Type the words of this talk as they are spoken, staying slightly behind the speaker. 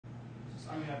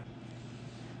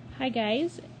Hi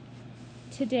guys,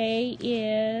 today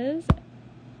is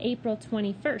April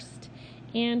 21st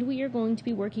and we are going to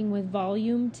be working with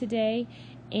volume today,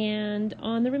 and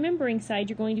on the remembering side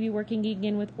you're going to be working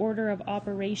again with order of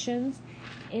operations,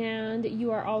 and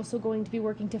you are also going to be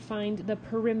working to find the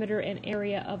perimeter and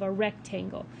area of a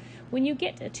rectangle. When you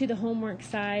get to the homework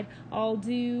side, I'll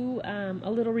do a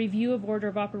little review of order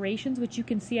of operations, which you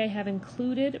can see I have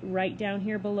included right down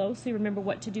here below, so you remember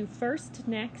what to do first,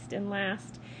 next, and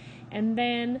last. And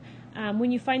then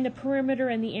when you find the perimeter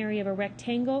and the area of a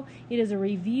rectangle, it is a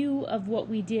review of what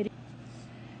we did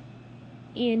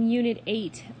in Unit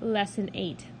 8, Lesson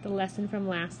 8, the lesson from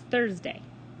last Thursday.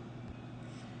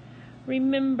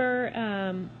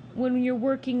 Remember, when you're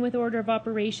working with order of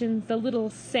operations, the little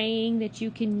saying that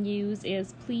you can use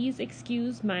is, "Please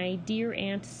excuse my dear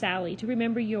Aunt Sally," to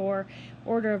remember your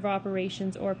order of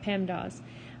operations, or PEMDAS.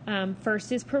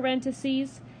 First is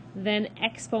parentheses, then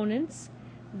exponents,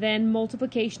 then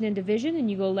multiplication and division, and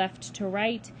you go left to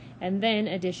right, and then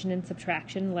addition and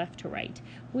subtraction, left to right.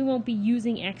 We won't be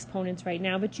using exponents right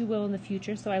now, but you will in the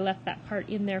future, so I left that part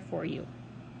in there for you.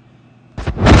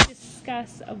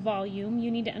 Discuss a volume, you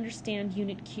need to understand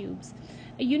unit cubes.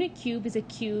 A unit cube is a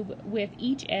cube with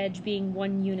each edge being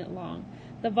 1 unit long.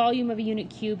 The volume of a unit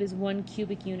cube is 1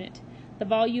 cubic unit. The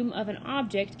volume of an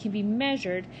object can be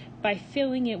measured by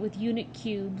filling it with unit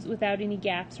cubes without any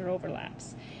gaps or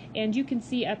overlaps. And you can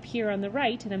see up here on the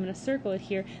right, and I'm going to circle it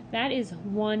here, that is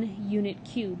 1 unit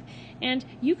cube. And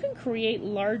you can create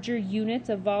larger units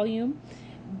of volume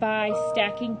by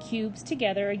stacking cubes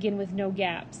together, again with no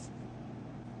gaps.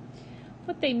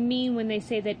 What they mean when they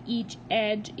say that each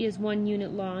edge is 1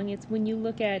 unit long, it's when you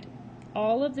look at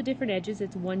all of the different edges,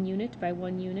 it's 1 unit by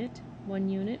 1 unit, 1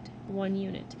 unit, 1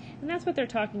 unit. And that's what they're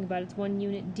talking about. It's 1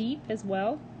 unit deep as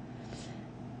well.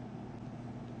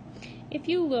 If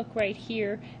you look right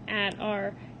here at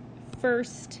our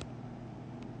first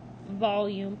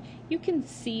volume, you can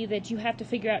see that you have to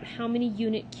figure out how many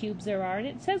unit cubes there are, and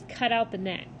it says cut out the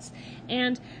nets.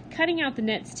 And cutting out the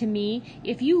nets, to me,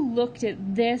 if you looked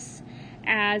at this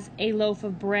as a loaf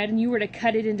of bread and you were to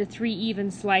cut it into 3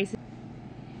 even slices,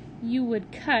 you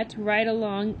would cut right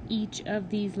along each of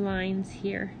these lines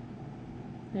here.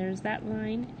 There's that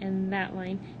line and that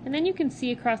line. And then you can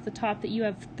see across the top that you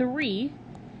have 3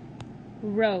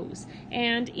 rows.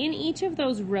 And in each of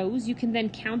those rows, you can then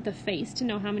count the face to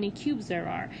know how many cubes there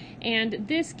are. And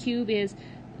this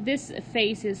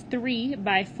face is 3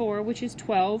 by 4, which is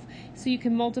 12. So you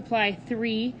can multiply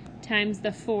 3 times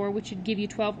the 4, which would give you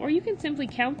 12, or you can simply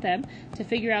count them to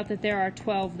figure out that there are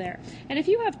 12 there. And if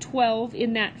you have 12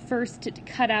 in that first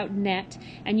cut out net,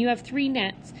 and you have 3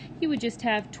 nets, you would just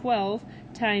have 12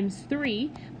 times 3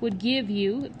 would give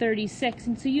you 36,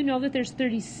 and so you know that there's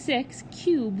 36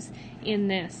 cubes in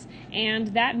this, and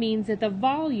that means that the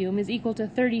volume is equal to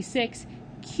 36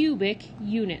 cubic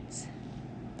units.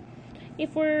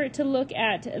 If we're to look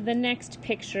at the next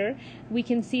picture, we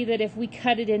can see that if we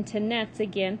cut it into nets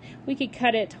again, we could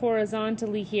cut it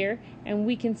horizontally here, and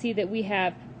we can see that we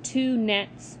have 2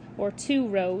 nets, or 2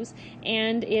 rows,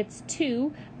 and it's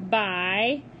 2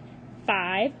 by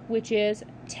 5, which is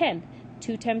 10.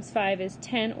 2 times 5 is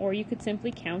 10, or you could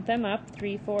simply count them up,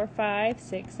 3, 4, 5,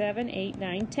 6, 7, 8,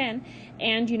 9, 10,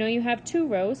 and you know you have 2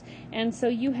 rows, and so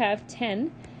you have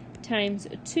 10 times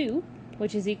 2,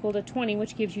 which is equal to 20,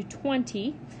 which gives you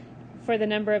 20 for the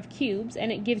number of cubes,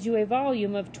 and it gives you a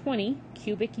volume of 20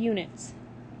 cubic units.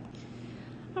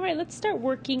 All right, let's start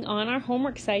working on our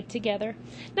homework side together.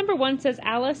 Number 1 says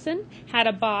Allison had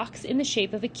a box in the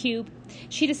shape of a cube.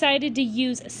 She decided to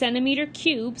use centimeter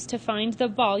cubes to find the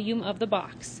volume of the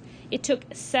box. It took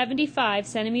 75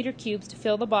 centimeter cubes to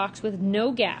fill the box with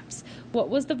no gaps. What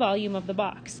was the volume of the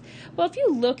box? Well, if you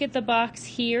look at the box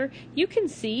here, you can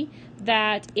see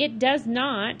that it does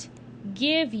not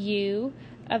give you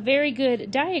a very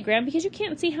good diagram, because you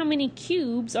can't see how many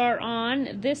cubes are on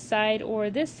this side or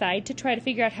this side to try to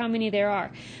figure out how many there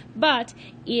are. But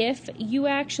if you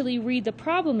actually read the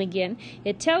problem again,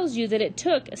 it tells you that it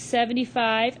took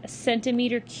 75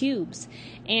 centimeter cubes,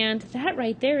 and that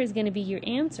right there is going to be your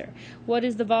answer. What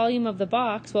is the volume of the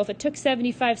box? Well, if it took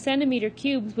 75 centimeter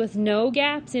cubes with no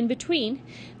gaps in between,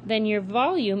 then your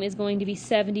volume is going to be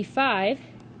 75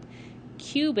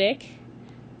 cubic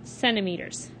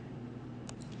centimeters.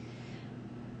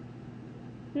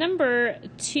 Number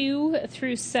 2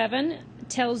 through 7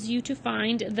 tells you to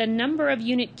find the number of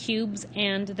unit cubes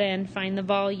and then find the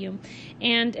volume.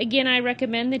 And again, I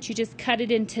recommend that you just cut it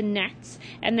into nets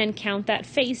and then count that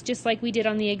face, just like we did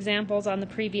on the examples on the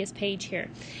previous page here.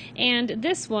 And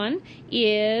this one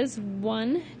is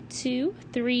 1, 2,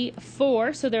 3,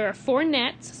 4. So there are 4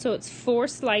 nets, so it's 4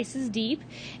 slices deep,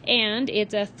 and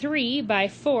it's a 3 by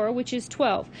 4, which is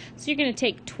 12. So you're going to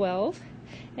take 12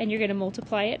 and you're going to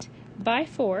multiply it by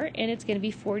 4, and it's going to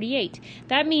be 48.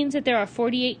 That means that there are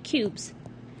 48 cubes.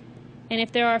 And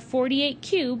if there are 48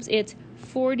 cubes, it's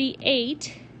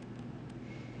 48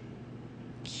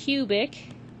 cubic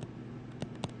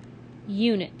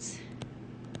units.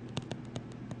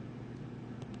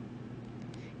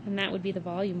 And that would be the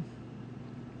volume.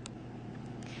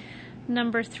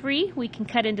 Number 3, we can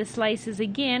cut into slices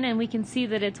again, and we can see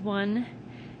that it's 1,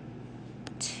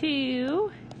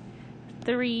 2,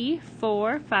 3,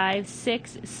 4, 5,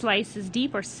 6 slices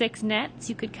deep, or 6 nets.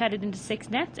 You could cut it into 6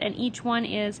 nets, and each one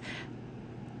is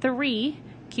 3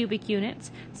 cubic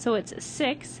units. So it's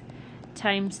 6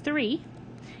 times 3,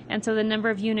 and so the number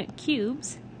of unit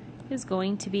cubes is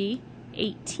going to be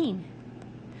 18.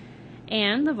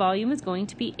 And the volume is going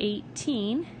to be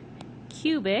 18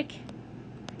 cubic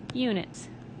units.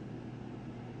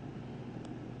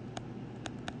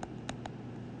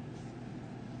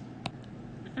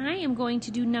 I am going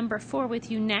to do number 4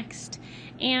 with you next,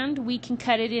 and we can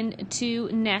cut it into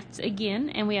nets again,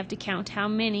 and we have to count how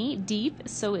many deep.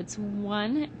 So it's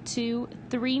 1, 2,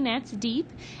 3 nets deep,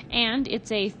 and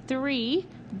it's a 3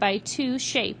 by 2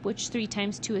 shape, which 3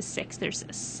 times 2 is 6. There's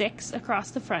 6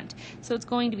 across the front. So it's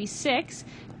going to be 6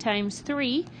 times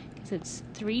 3, because it's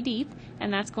 3 deep,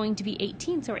 and that's going to be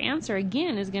 18. So our answer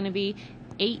again is going to be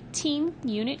 18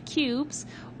 unit cubes,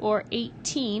 or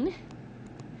 18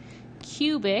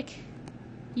 cubic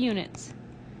units.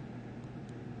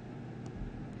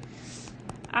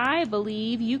 I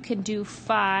believe you can do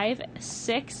 5,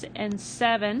 6, and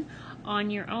 7 on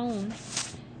your own.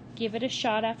 Give it a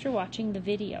shot after watching the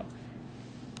video.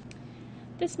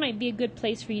 This might be a good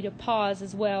place for you to pause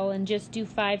as well and just do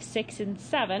 5, 6, and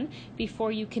 7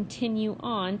 before you continue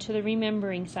on to the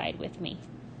remembering side with me.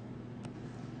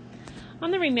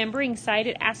 On the remembering side,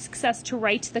 it asks us to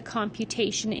write the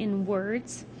computation in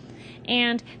words.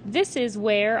 And this is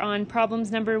where on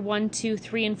problems number 1, 2,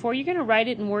 3, and 4, you're going to write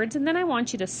it in words, and then I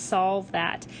want you to solve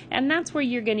that. And that's where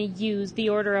you're going to use the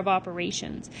order of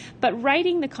operations. But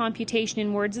writing the computation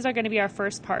in words is going to be our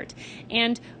first part.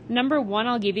 And number 1,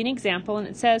 I'll give you an example, and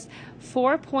it says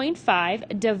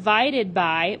 4.5 divided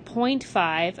by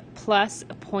 0.5 plus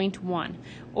 0.1,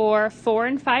 or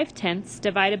 4 5/10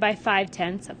 divided by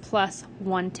 5/10 plus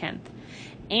 1/10.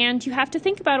 And you have to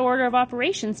think about order of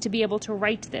operations to be able to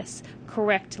write this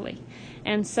correctly.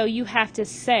 And so you have to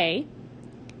say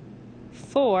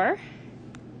 4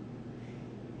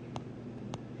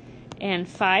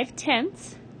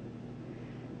 5/10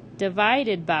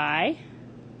 divided by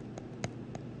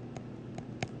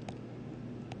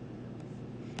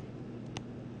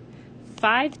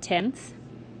 5/10,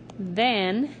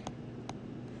 then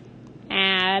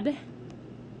add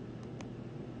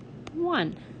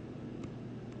 1.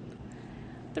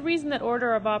 The reason that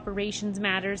order of operations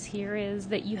matters here is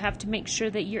that you have to make sure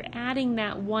that you're adding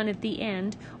that 1 at the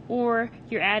end, or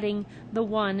you're adding the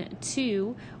 1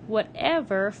 to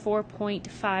whatever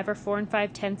 4.5 or 4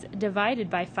 5/10 divided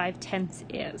by 5/10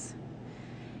 is.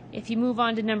 If you move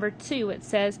on to number 2, it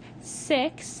says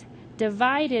 6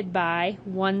 divided by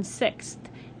 1/6,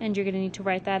 and you're going to need to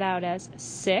write that out as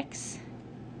 6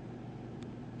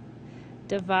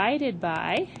 divided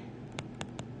by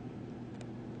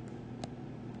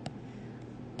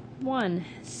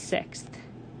 1/6.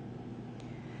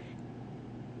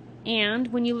 And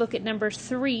when you look at number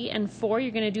 3 and 4,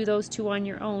 you're going to do those two on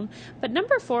your own. But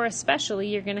number 4 especially,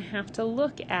 you're going to have to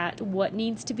look at what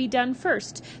needs to be done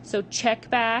first. So check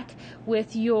back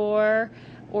with your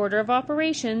order of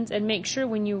operations and make sure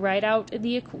when you write out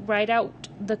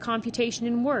the computation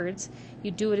in words,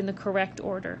 you do it in the correct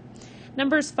order.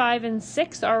 Numbers 5 and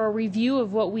 6 are a review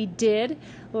of what we did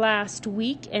last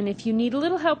week, and if you need a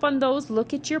little help on those,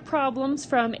 look at your problems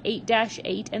from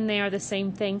 8-8, and they are the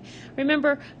same thing.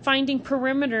 Remember, finding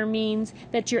perimeter means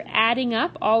that you're adding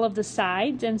up all of the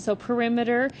sides, and so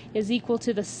perimeter is equal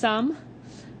to the sum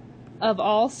of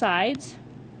all sides.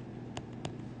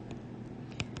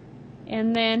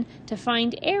 And then to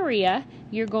find area,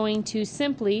 you're going to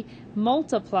simply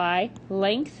multiply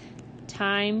length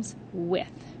times width.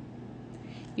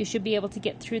 You should be able to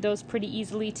get through those pretty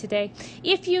easily today.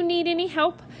 If you need any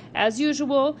help, as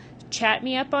usual, chat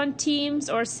me up on Teams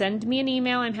or send me an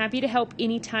email. I'm happy to help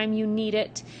anytime you need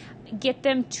it. Get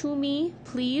them to me,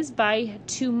 please, by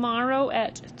tomorrow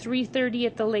at 3:30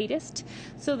 at the latest,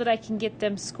 so that I can get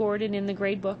them scored and in the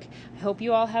grade book. I hope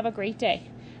you all have a great day.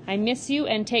 I miss you,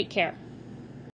 and take care.